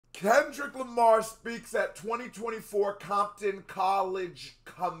Kendrick Lamar speaks at 2024 Compton College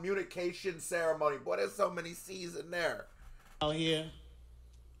Communication Ceremony. Boy, there's so many C's in there. Out here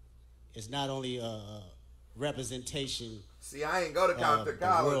is not only a representation. See, I ain't go to Compton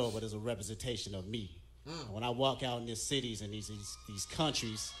College. The world, but it's a representation of me. When I walk out in these cities and these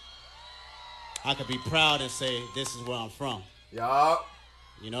countries, I could be proud and say, this is where I'm from. Yup.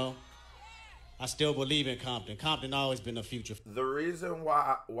 You know? I still believe in Compton. Compton always been the future. The reason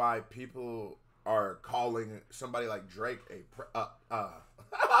why people are calling somebody like Drake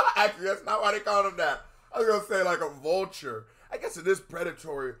actually, that's not why they call him that. I was gonna say like a vulture. I guess it is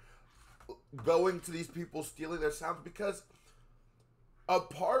predatory going to these people, stealing their sounds, because a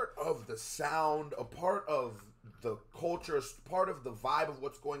part of the sound, a part of the culture, part of the vibe of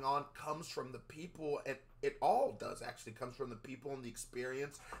what's going on comes from the people, and it all does actually comes from the people and the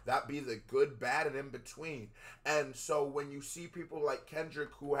experience, that be the good, bad, and in between. And so when you see people like Kendrick,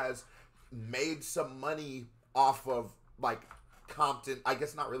 who has made some money off of like Compton, I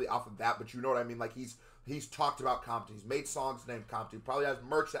guess not really off of that, but you know what I mean, like he's talked about Compton. He's made songs named Compton. He probably has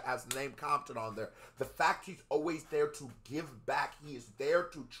merch that has the name Compton on there. The fact he's always there to give back, he is there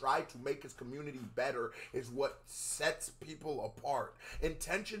to try to make his community better, is what sets people apart.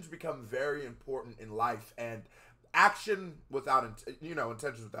 Intentions become very important in life, and action without,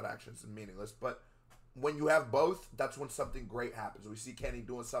 intentions without action is meaningless. But when you have both, that's when something great happens. We see Kenny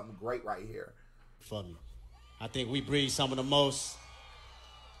doing something great right here. For me, I think we breed some of the most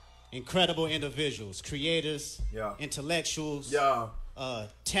incredible individuals, creators, intellectuals,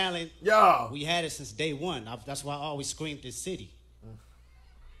 talent. We had it since day one. That's why I always screamed this city.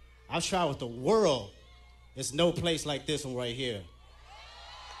 I've traveled the world. There's no place like this one right here.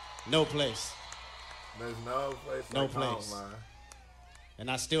 No place. There's no place no like place. home, man. And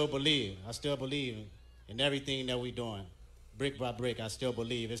I still believe in everything that we're doing. Brick by brick, I still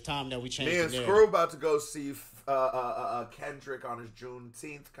believe. It's time that we change the narrative. Me and Screw about to go see Kendrick on his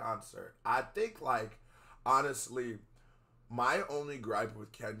Juneteenth concert. I think, like, honestly, my only gripe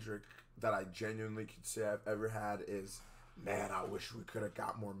with Kendrick that I genuinely could say I've ever had is, man, I wish we could have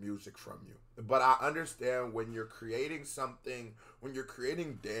got more music from you. But I understand when you're creating something, when you're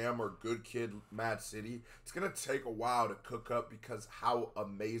creating Damn or Good Kid, Mad City, it's going to take a while to cook up because how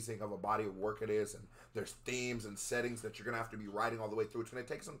amazing of a body of work it is, and there's themes and settings that you're going to have to be writing all the way through. It's going to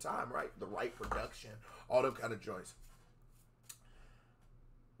take some time, right? The right production, all them kind of joints.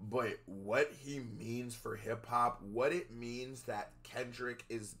 But what he means for hip-hop, what it means that Kendrick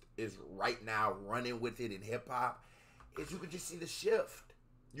is right now running with it in hip-hop, is you can just see the shift.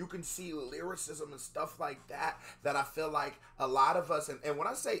 You can see lyricism and stuff like that I feel like a lot of us, and when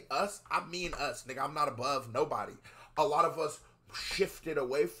I say us, I mean us, nigga. I'm not above nobody. A lot of us shifted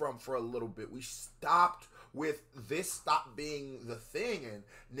away from for a little bit. We stopped with this, stopped being the thing, and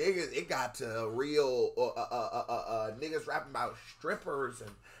niggas, it got to real niggas rapping about strippers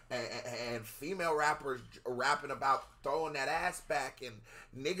and female rappers rapping about throwing that ass back, and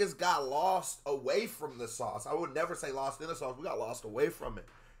niggas got lost away from the sauce. I would never say lost in the sauce. We got lost away from it.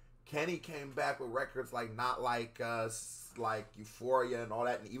 Kenny came back with records like Not Like Us, like Euphoria and all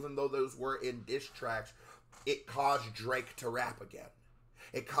that, and even though those were in diss tracks, it caused Drake to rap again.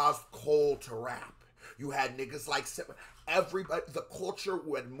 It caused Cole to rap. You had niggas like everybody, the culture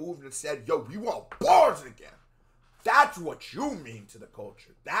had moved and said, yo, we want bars again. That's what you mean to the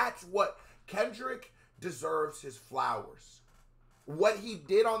culture. That's what Kendrick deserves his flowers. What he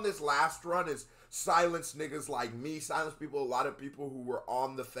did on this last run is silence niggas like me, silence people, a lot of people who were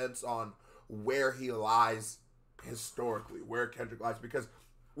on the fence on where he lies historically, where Kendrick lies, because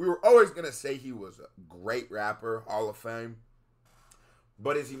we were always going to say he was a great rapper, Hall of Fame.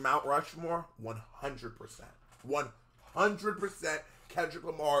 But is he Mount Rushmore? 100%. 100% Kendrick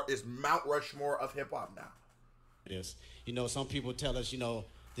Lamar is Mount Rushmore of hip-hop now. It is. You know, some people tell us,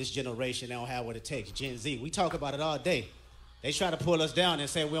 this generation, they don't have what it takes. Gen Z, we talk about it all day. They try to pull us down and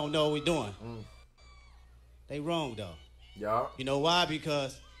say we don't know what we're doing. They wrong, though. Yeah. You know why?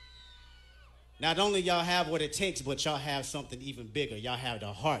 Because not only y'all have what it takes, but y'all have something even bigger. Y'all have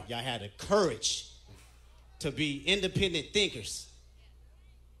the heart. Y'all have the courage to be independent thinkers.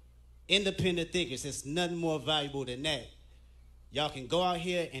 Independent thinkers. There's nothing more valuable than that. Y'all can go out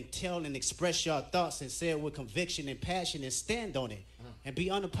here and tell and express your thoughts and say it with conviction and passion and stand on it and be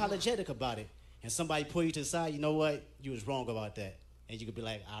unapologetic about it. And somebody pull you to the side, you know what? You was wrong about that. And you could be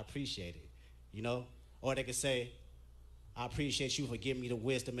like, I appreciate it, Or they could say, I appreciate you for giving me the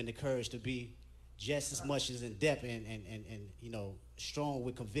wisdom and the courage to be just as much as in depth and strong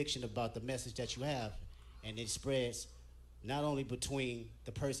with conviction about the message that you have. And it spreads not only between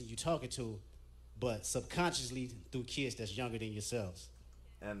the person you're talking to, but subconsciously through kids that's younger than yourselves.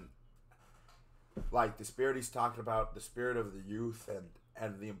 And like the spirit he's talking about, the spirit of the youth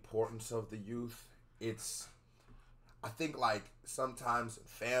and the importance of the youth. I think like sometimes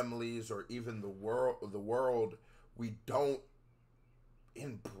families or even the world, we don't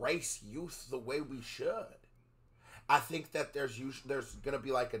embrace youth the way we should. I think that there's gonna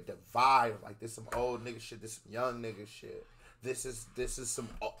be like a divide. Like this some old nigga shit, this some young nigga shit. This is some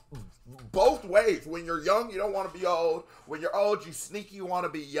both ways. When you're young, you don't want to be old. When you're old, you sneaky, you want to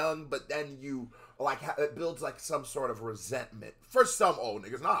be young, but then you like it builds like some sort of resentment for some old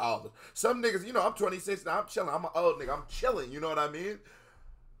niggas, not all of them. Some niggas, you know, I'm 26 now, I'm chilling. I'm an old nigga, I'm chilling. You know what I mean?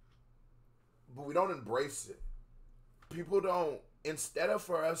 But we don't embrace it. People don't. Instead of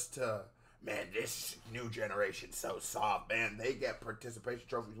for us to, man, this new generation so soft, man, they get participation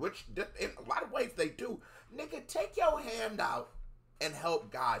trophies, which in a lot of ways they do. Nigga, take your hand out and help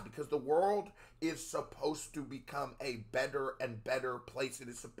God, because the world is supposed to become a better and better place. It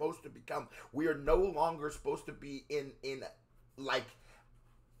is supposed to become, we are no longer supposed to be in like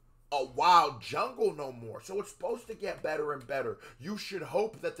a wild jungle no more. So it's supposed to get better and better. You should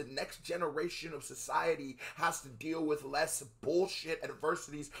hope that the next generation of society has to deal with less bullshit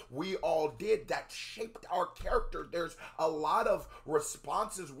adversities we all did that shaped our character. There's a lot of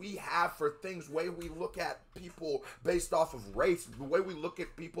responses we have for things, way we look at people based off of race, the way we look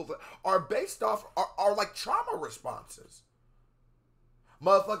at people that are based off are like trauma responses.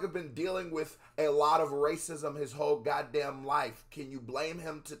 Motherfucker been dealing with a lot of racism his whole goddamn life. Can you blame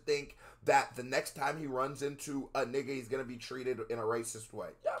him to think that the next time he runs into a nigga, he's going to be treated in a racist way?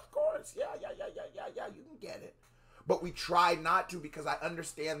 Yeah, of course. Yeah. You can get it. But we try not to, because I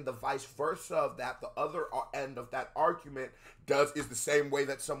understand the vice versa of that. The other end of that argument is the same way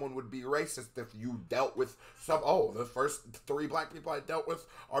that someone would be racist if you dealt with the first 3 black people I dealt with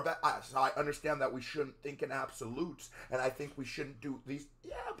are bad. So I understand that we shouldn't think in absolutes, and I think we shouldn't do these.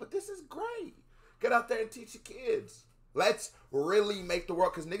 Yeah, but this is great. Get out there and teach your kids. Let's really make the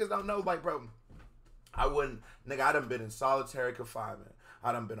world, because niggas don't know, like, bro, I done been in solitary confinement.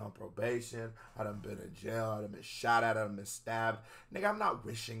 I done been on probation. I done been in jail. I done been shot at. I done been stabbed. Nigga, I'm not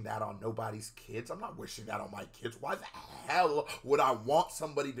wishing that on nobody's kids. I'm not wishing that on my kids. Why the hell would I want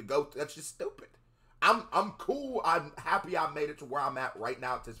somebody to go through? That's just stupid. I'm cool. I'm happy I made it to where I'm at right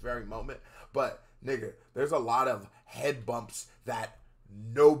now at this very moment. But, nigga, there's a lot of head bumps that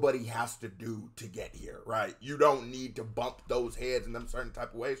nobody has to do to get here, right? You don't need to bump those heads in them certain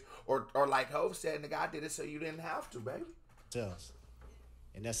type of ways. Or like Hov said, nigga, I did it so you didn't have to, baby. Selves.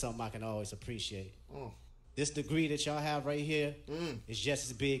 And that's something I can always appreciate. This degree that y'all have right here is just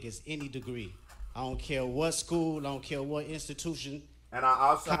as big as any degree. I don't care what school, I don't care what institution. And I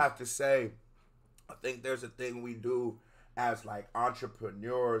also have to say, I think there's a thing we do as like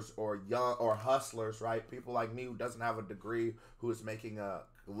entrepreneurs or young or hustlers, right? People like me who doesn't have a degree, who is making a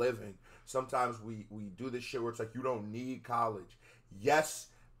living. Sometimes we do this shit where it's like, you don't need college. Yes,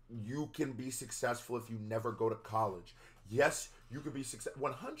 you can be successful if you never go to college. Yes, you could be successful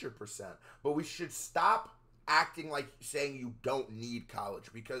 100%. But we should stop acting like saying you don't need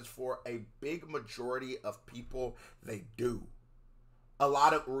college, because for a big majority of people, they do. A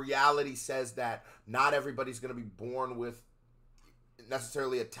lot of reality says that not everybody's going to be born with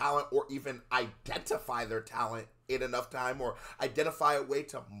necessarily a talent, or even identify their talent in enough time, or identify a way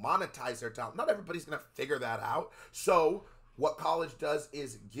to monetize their talent. Not everybody's going to figure that out. So what college does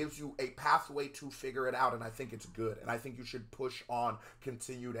is gives you a pathway to figure it out, and I think it's good. And I think you should push on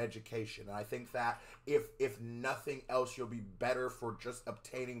continued education. And I think that if nothing else, you'll be better for just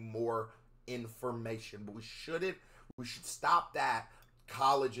obtaining more information. But we should stop that.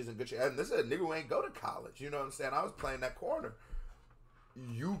 College isn't good shit. And this is a nigga who ain't go to college. You know what I'm saying? I was playing that corner.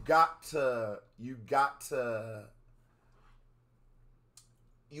 You got to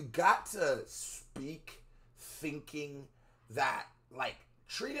speak thinking that, like,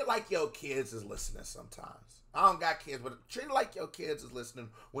 treat it like your kids is listening sometimes. I don't got kids, but treat it like your kids is listening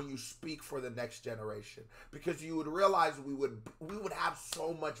when you speak for the next generation, because you would realize we would have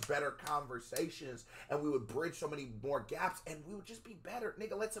so much better conversations, and we would bridge so many more gaps, and we would just be better.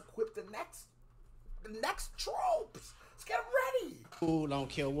 Nigga, let's equip the next tropes. Let's get them ready. School, I don't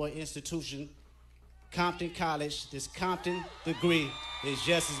care what institution. Compton College, this Compton degree is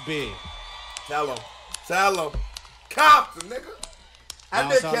just as big. Tell them. Compton, nigga. I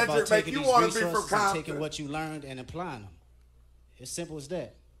think Kendrick Kendrick make you want to be from Compton. Taking what you learned and applying them. It's simple as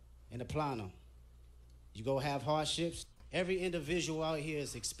that. And applying them. You go have hardships. Every individual out here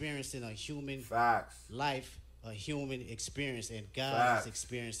is experiencing a human life, a human experience, and God is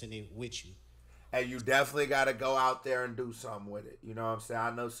experiencing it with you. And you definitely got to go out there and do something with it. You know what I'm saying?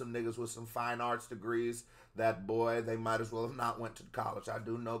 I know some niggas with some fine arts degrees that boy, they might as well have not went to college. I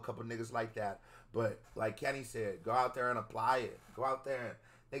do know a couple niggas like that. But like Kenny said, go out there and apply it. Go out there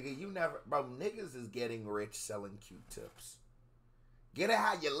and, nigga, you never, bro, niggas is getting rich selling Q-tips. Get it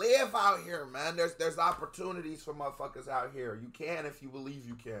how you live out here, man. There's opportunities for motherfuckers out here. You can if you believe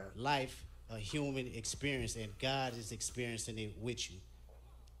you can. Life, a human experience, and God is experiencing it with you.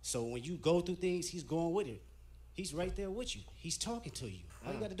 So when you go through things, he's going with it. He's right there with you. He's talking to you.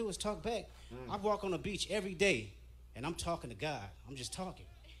 All you got to do is talk back. I walk on the beach every day, and I'm talking to God. I'm just talking.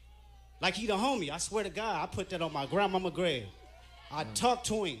 Like he the homie. I swear to God, I put that on my grandmama grave. I talk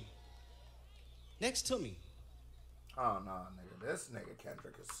to him. Next to me. Oh, no, nigga. This nigga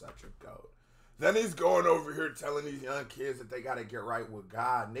Kendrick is such a goat. Then he's going over here telling these young kids that they got to get right with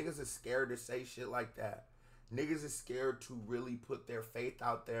God. Niggas is scared to say shit like that. Niggas is scared to really put their faith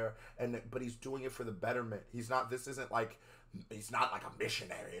out there, but he's doing it for the betterment. He's not like a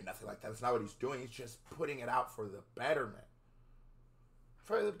missionary or nothing like that. That's not what he's doing. He's just putting it out for the betterment.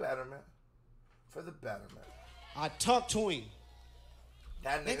 For the betterment. For the betterment. I talk to him.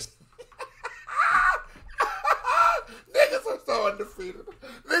 That nigga. Niggas are so undefeated.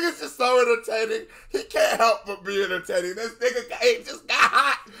 Niggas just so entertaining. He can't help but be entertaining. This nigga game just got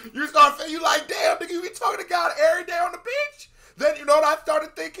hot. You start feeling, you like, damn, nigga, you be talking to God every day on the beach? Then you know what I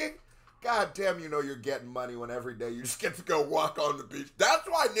started thinking? God damn, you know you're getting money when every day you just get to go walk on the beach. That's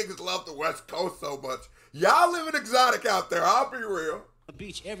why niggas love the West Coast so much. Y'all living exotic out there, I'll be real. The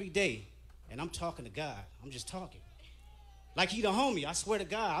beach every day, and I'm talking to God. I'm just talking. Like he the homie. I swear to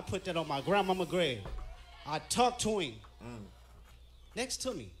God, I put that on my grandmama grave. I talk to him. Next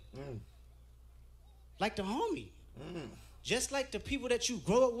to me. Like the homie. Just like the people that you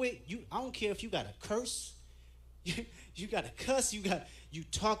grow up with, I don't care if you got to curse, you got to cuss, you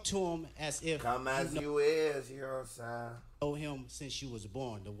talk to him as if come as you is, you know what I'm saying? Know him since you was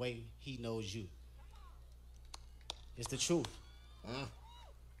born, the way he knows you. It's the truth.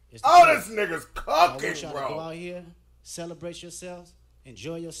 It's the truth. This nigga's cooking, I want y'all bro. to go out here, celebrate yourselves,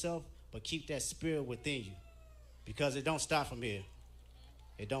 enjoy yourself, but keep that spirit within you, because it don't stop from here.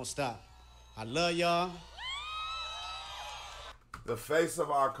 It don't stop. I love y'all. The face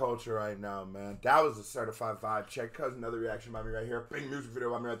of our culture right now, man. That was a certified vibe check. Cause another reaction by me right here. Big music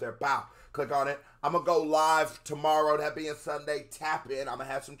video by me right there. Bow. Click on it. I'm gonna go live tomorrow. That being Sunday. Tap in. I'm gonna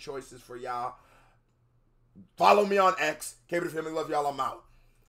have some choices for y'all. Follow me on X. Keep it a family. Love y'all. I'm out.